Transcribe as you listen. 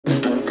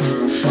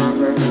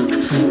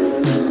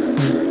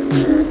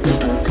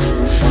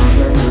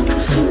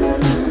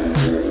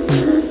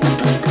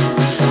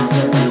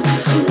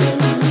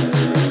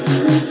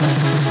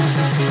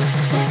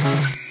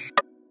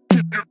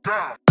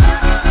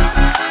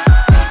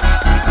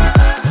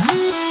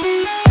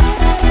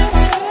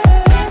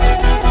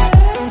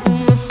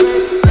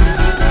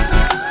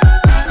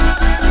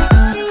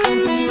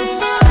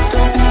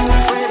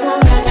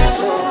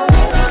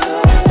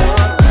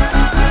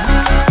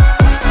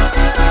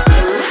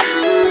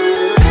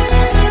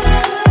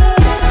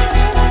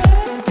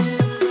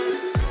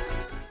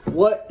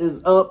What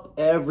is up,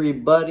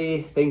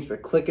 everybody? Thanks for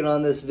clicking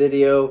on this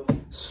video.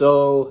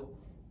 So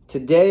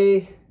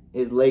today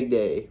is leg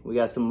day. We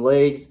got some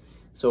legs,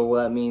 so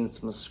that means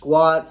some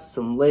squats,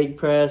 some leg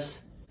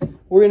press.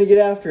 We're gonna get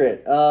after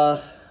it.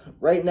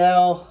 Right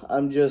now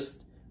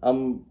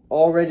I'm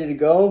all ready to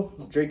go.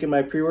 I'm drinking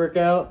my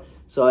pre-workout,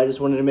 so I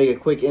just wanted to make a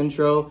quick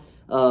intro.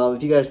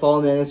 If you guys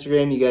follow me on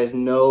Instagram, you guys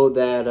know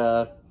that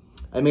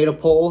I made a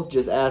poll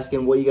just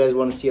asking what you guys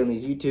want to see on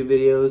these YouTube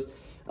videos.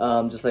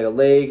 Just like a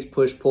legs,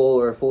 push, pull,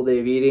 or a full day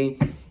of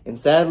eating. And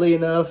sadly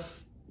enough,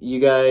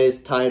 you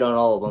guys tied on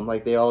all of them.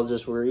 Like, they all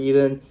just were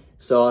even.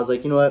 So I was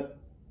like, you know what?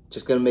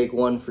 Just gonna make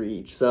one for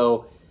each.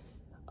 So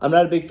I'm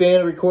not a big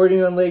fan of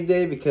recording on leg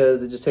day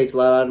because it just takes a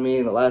lot out of me.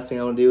 And the last thing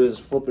I want to do is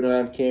flipping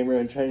around camera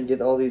and trying to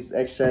get all these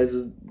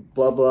exercises,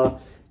 blah, blah.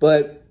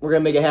 But we're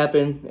gonna make it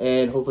happen.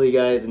 And hopefully you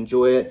guys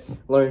enjoy it,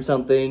 learn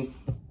something.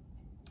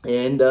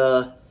 And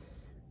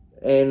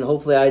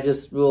hopefully I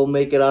just will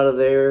make it out of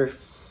there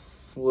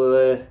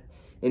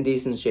in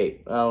decent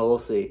shape. We'll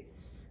see.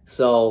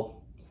 So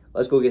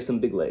let's go get some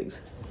big legs.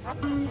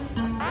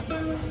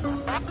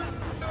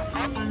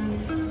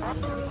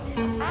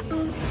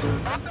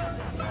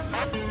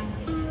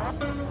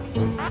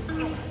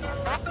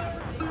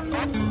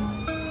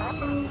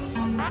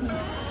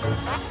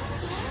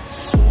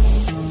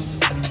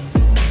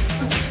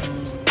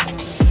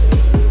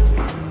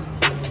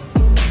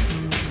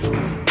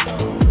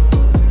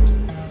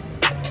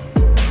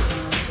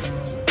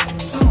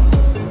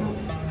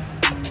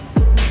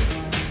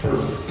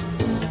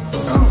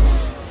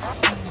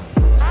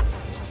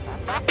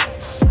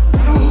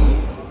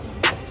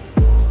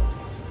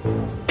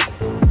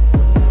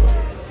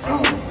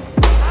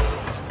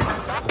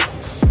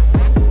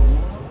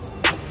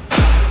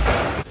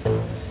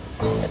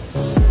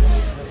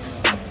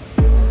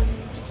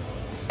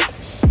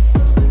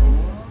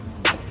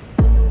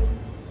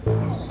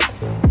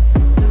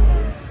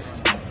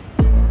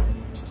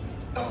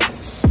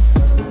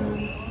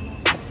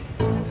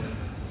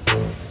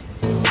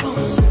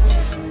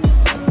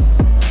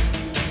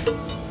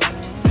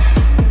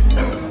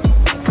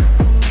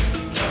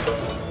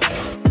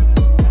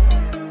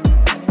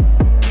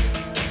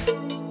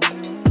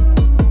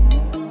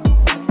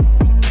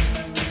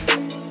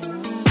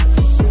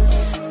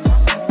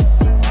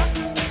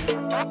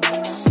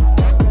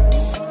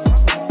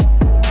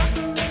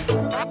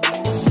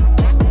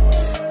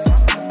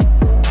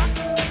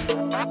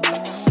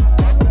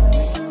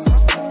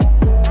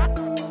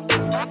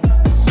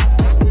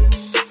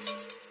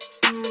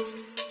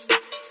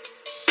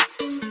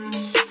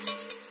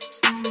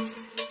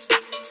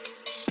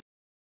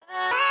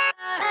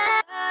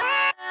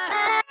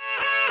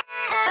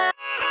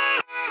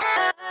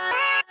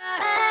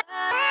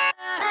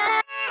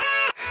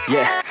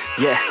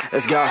 Yeah,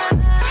 let's go.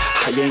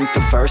 I ain't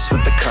the first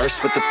with the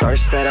curse, with the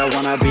thirst that I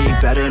wanna be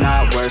better,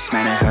 not worse,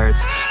 man it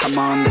hurts. I'm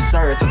on this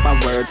earth with my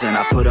words and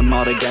I put them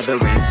all together,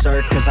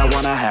 insert, cause I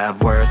wanna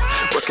have worth.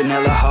 Working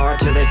hella hard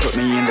till they put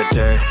me in the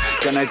dirt.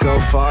 Gonna go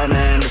far,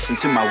 man, listen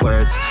to my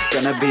words.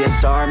 Gonna be a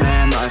star,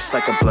 man, life's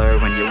like a blur.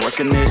 When you're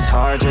working this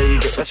hard till you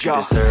get what you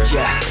deserve.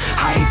 Yeah,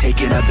 I ain't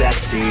taking a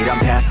backseat, I'm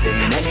passing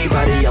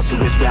anybody else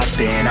who is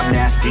rapping. I'm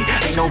nasty,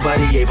 ain't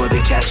nobody able to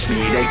catch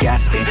me. They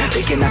gasping,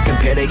 they cannot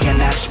compare, they can't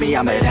match me.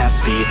 I'm at half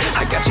speed,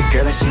 I got your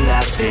girl and she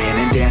laughing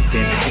and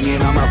dancing,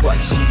 hanging on my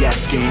butt, she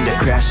asking to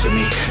crash with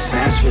me,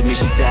 smash with me.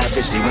 She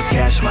savage, she wants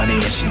cash money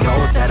and she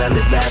knows that I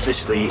live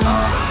lavishly.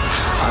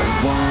 I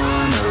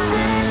wanna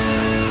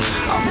live,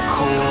 I'm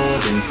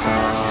cold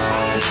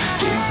inside.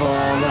 Give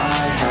all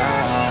I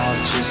have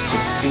just to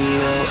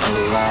feel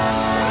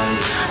alive.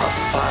 I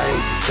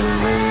fight to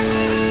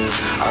live,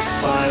 I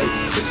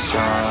fight to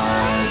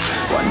strive.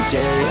 One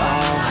day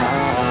I'll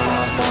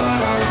have what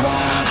I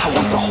want. I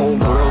want the whole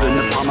world in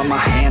the palm of my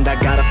hand. I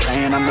got a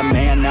plan, I'm the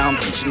man. Now I'm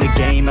teaching the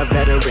game, a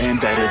veteran,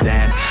 better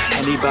than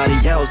anybody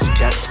else who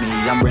tests me.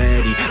 I'm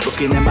ready,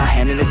 looking at my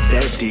hand and it's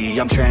steady.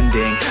 I'm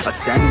trending,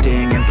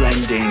 ascending and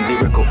blending,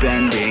 lyrical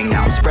bending.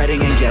 Now I'm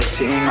spreading and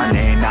getting my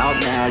name out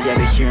now. Yeah,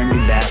 they hearing me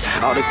laugh,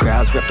 all the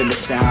crowds repping the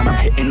sound. I'm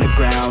hitting the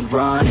ground,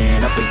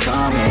 running, up and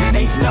coming,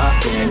 ain't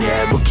nothing.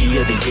 Yeah, rookie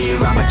of the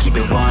year, I'ma keep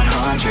it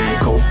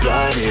 100.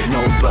 Cold-blooded,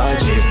 no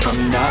budget,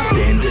 from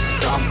nothing to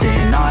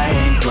something. I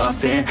ain't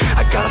bluffing,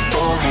 I got a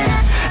full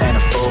hand and a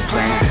full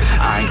plan.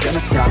 I ain't gonna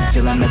stop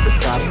till I'm at the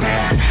top,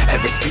 man.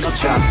 Every single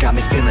drop got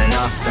me feeling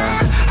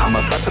awesome. I'm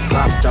about to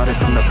pop, started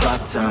from the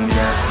bottom,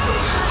 yeah.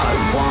 I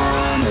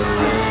wanna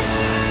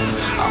live,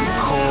 I'm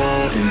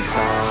cold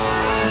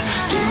inside.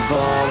 I'd give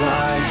all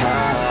I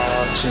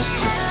have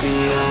just to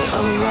feel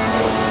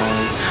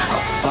alive. I'll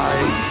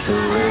fight to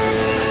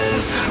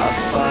live, I'll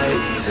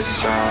fight to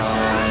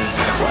strive.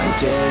 One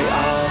day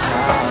I'll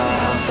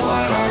have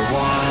what I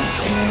want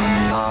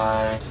in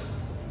life.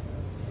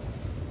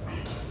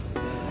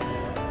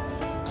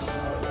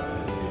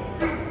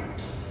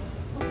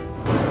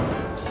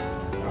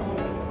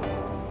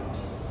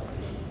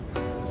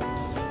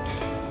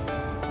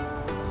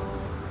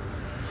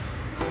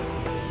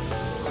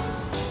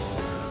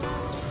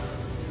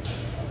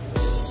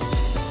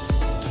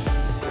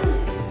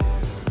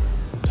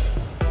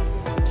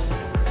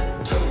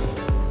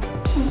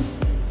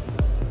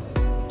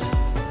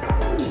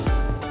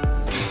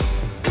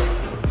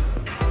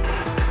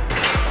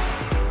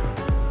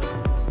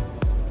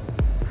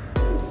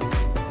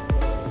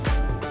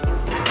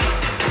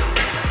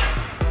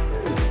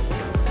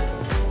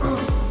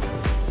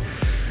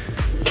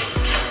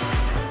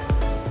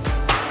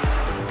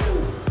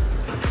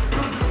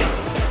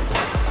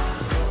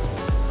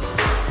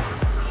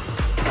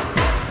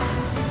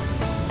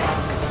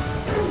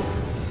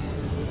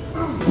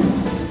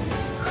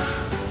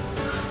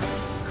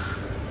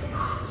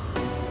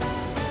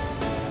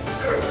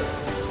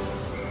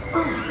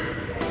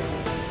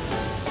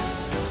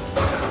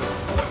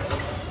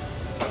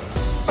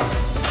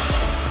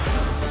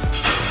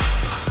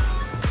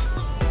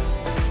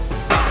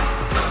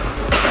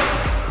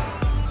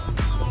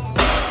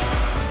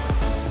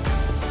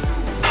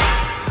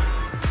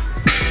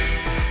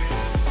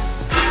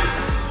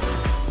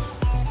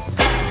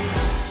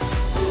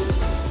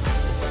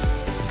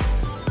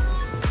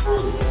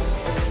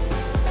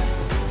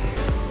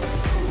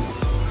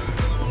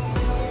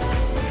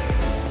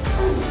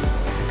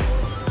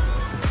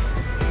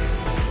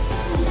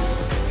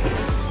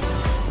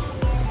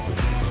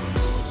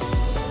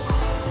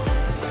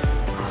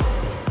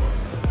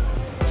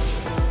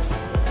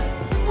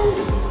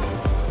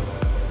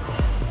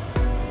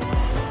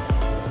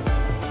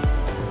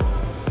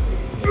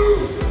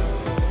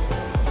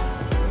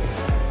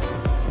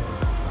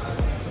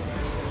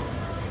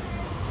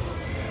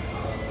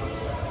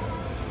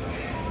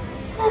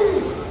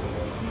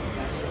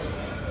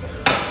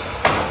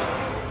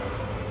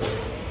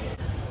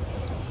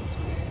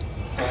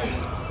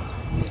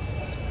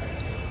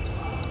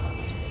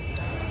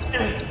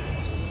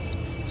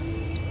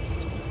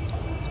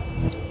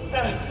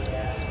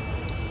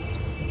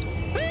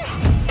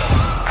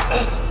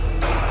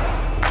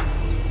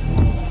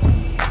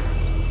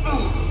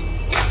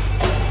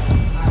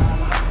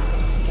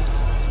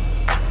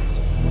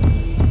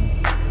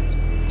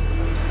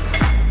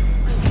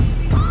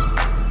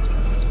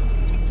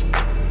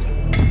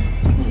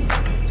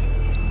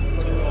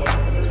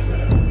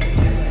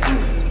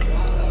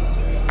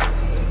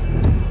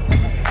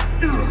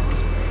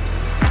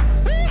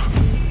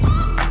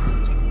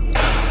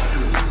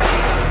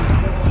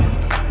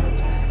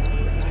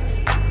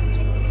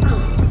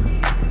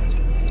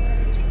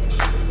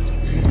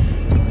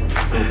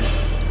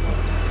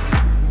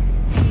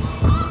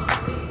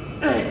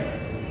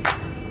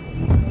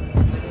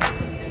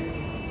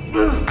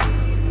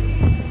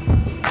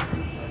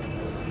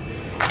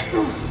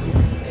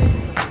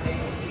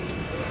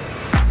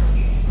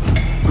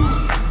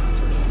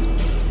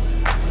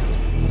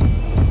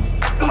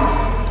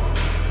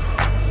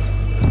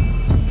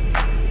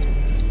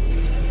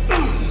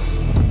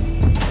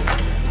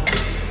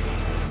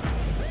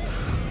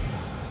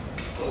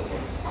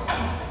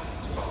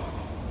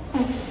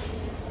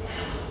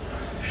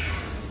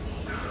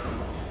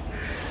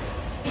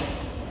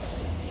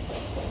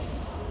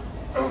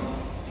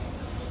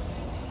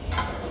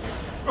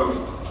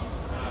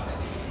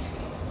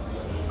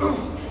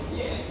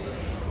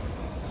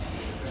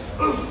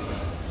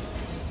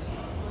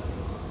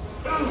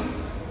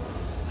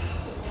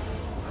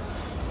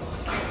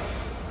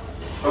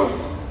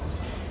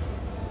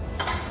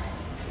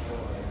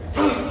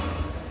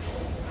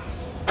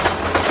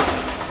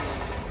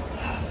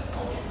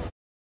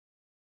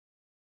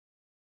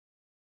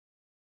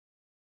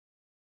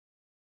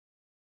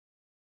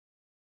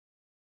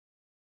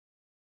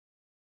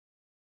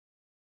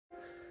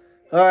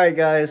 Alright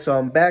guys, so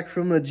I'm back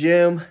from the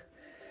gym,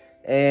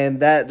 and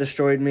that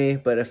destroyed me,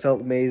 but it felt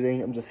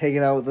amazing. I'm just hanging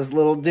out with this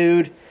little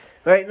dude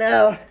right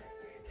now.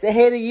 Say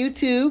hey to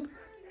YouTube.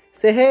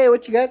 Say hey,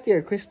 what you got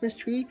there? Christmas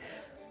tree?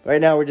 Right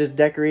now we're just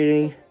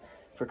decorating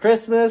for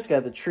Christmas.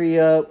 Got the tree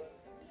up,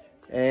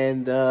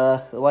 and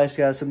the wife's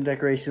got some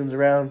decorations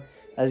around.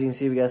 As you can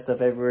see, we got stuff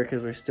everywhere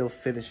because we're still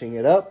finishing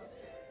it up.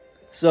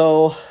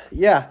 So,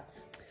 yeah.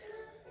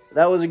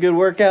 That was a good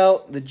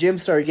workout. The gym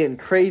started getting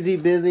crazy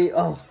busy.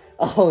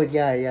 Oh,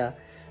 yeah.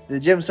 The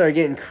gym started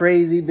getting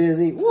crazy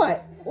busy.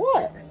 What?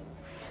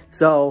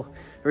 So,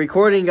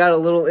 recording got a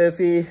little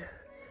iffy.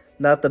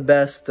 Not the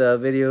best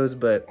videos,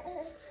 but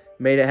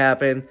made it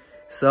happen.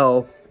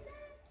 So,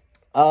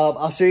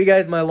 I'll show you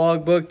guys my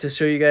logbook to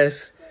show you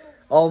guys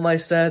all my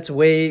sets,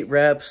 weight,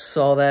 reps,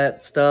 all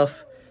that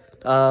stuff.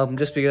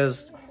 Just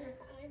because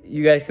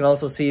you guys can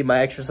also see my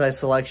exercise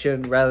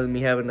selection rather than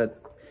me having to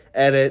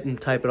edit and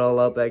type it all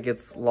up. That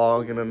gets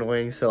long and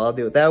annoying, so I'll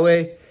do it that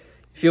way.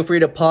 Feel free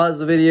to pause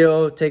the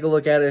video, take a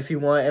look at it if you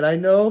want. And I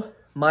know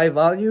my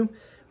volume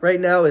right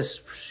now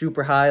is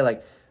super high.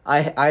 Like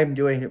I'm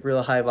doing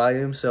real high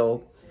volume.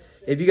 So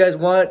if you guys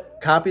want,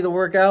 copy the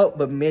workout,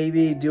 but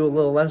maybe do a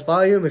little less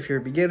volume if you're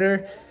a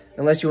beginner,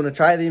 unless you want to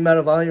try the amount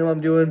of volume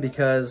I'm doing,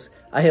 because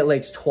I hit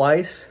legs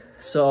twice.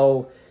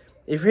 So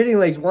if you're hitting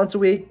legs once a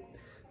week,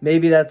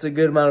 maybe that's a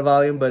good amount of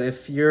volume. But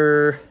if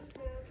you're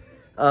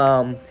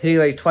hitting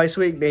legs twice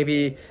a week,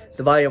 maybe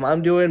the volume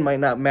I'm doing might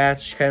not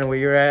match kind of where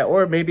you're at,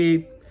 or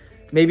maybe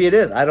it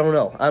is. I don't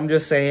know. I'm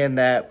just saying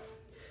that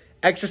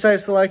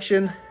exercise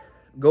selection,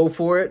 go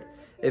for it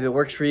if it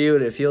works for you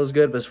and it feels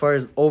good. But as far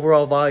as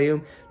overall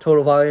volume,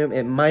 total volume,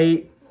 it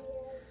might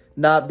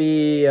not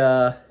be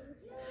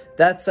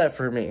that set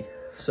for me.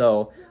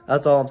 So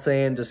that's all I'm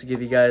saying, just to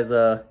give you guys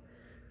a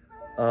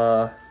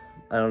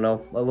I don't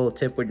know, a little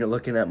tip when you're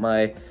looking at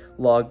my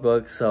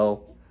logbook.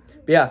 So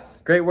but yeah,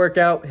 great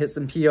workout, hit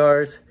some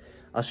PRs.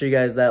 I'll show you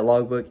guys that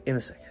logbook in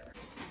a second.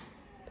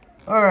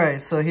 All right,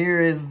 so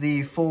here is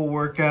the full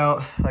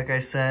workout. Like I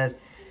said,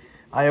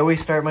 I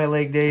always start my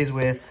leg days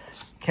with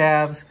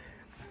calves.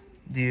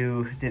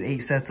 Did 8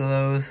 sets of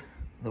those.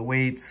 The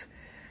weights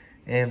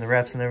and the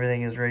reps and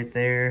everything is right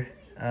there.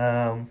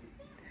 Oh,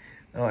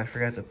 I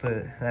forgot to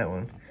put that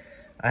one.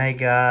 I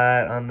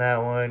got on that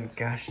one,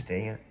 gosh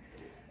dang it.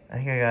 I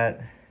think I got,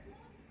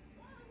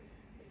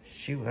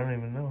 shoot, I don't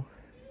even know.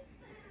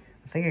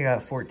 I think I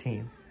got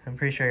 14. I'm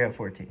pretty sure I got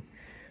 14.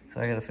 So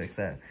I gotta fix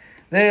that.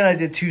 Then I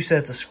did 2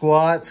 sets of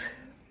squats.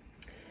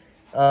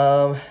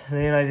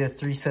 Then I did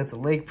 3 sets of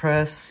leg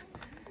press.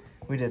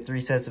 We did 3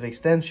 sets of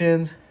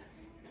extensions,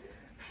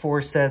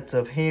 4 sets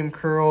of ham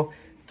curl,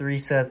 3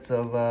 sets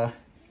of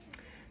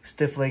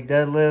stiff leg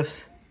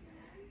deadlifts,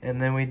 and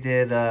then we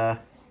did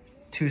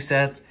 2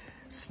 sets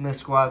Smith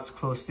squats,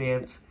 close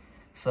stance.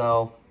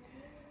 So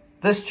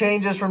this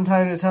changes from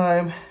time to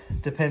time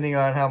depending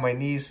on how my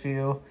knees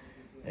feel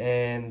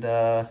and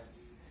how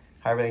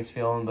everything's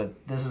feeling,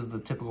 but this is the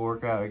typical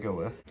workout I go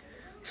with.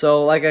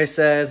 So like I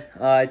said,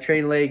 I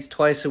train legs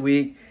twice a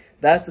week.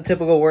 That's the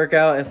typical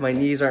workout. If my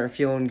knees aren't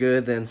feeling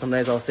good, then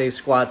sometimes I'll save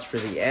squats for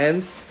the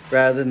end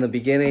rather than the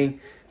beginning.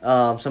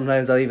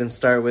 Sometimes I'll even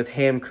start with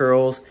ham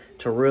curls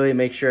to really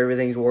make sure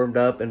everything's warmed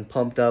up and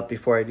pumped up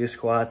before I do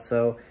squats.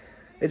 So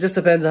it just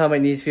depends on how my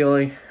knee's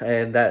feeling,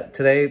 and that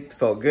today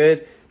felt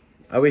good.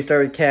 I always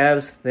start with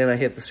calves, then I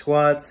hit the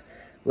squats,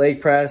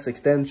 leg press,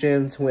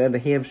 extensions, went into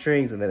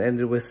hamstrings, and then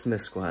ended with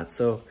Smith squats.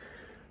 So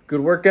good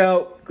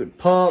workout, good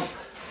pump,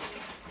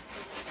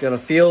 gonna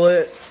feel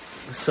it.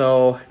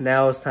 So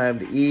now it's time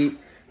to eat,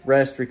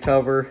 rest,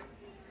 recover,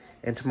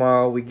 and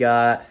tomorrow we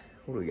got,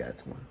 what do we got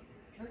tomorrow?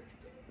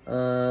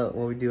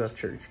 Well, we do have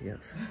church,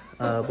 yes.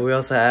 But we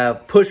also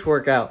have push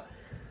workout.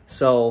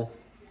 So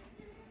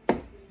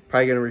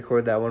probably gonna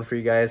record that one for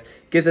you guys.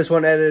 Get this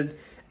one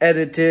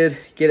edited,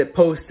 get it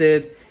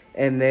posted,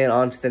 and then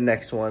on to the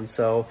next one.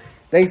 So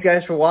thanks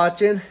guys for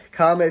watching.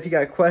 Comment if you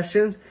got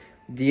questions.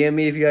 DM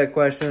me if you got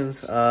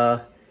questions.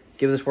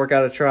 Give this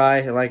workout a try.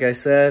 And like I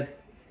said,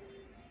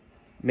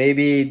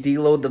 maybe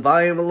deload the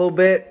volume a little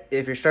bit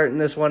if you're starting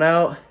this one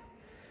out.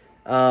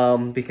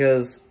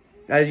 Because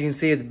as you can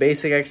see, it's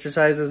basic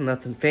exercises,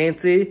 nothing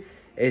fancy.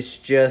 It's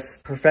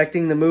just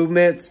perfecting the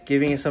movements,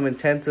 giving it some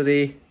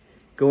intensity,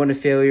 going to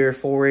failure,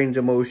 full range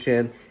of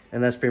motion,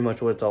 and that's pretty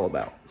much what it's all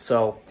about.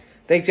 So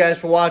thanks guys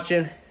for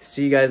watching.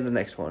 See you guys in the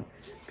next one.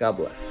 God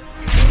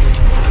bless.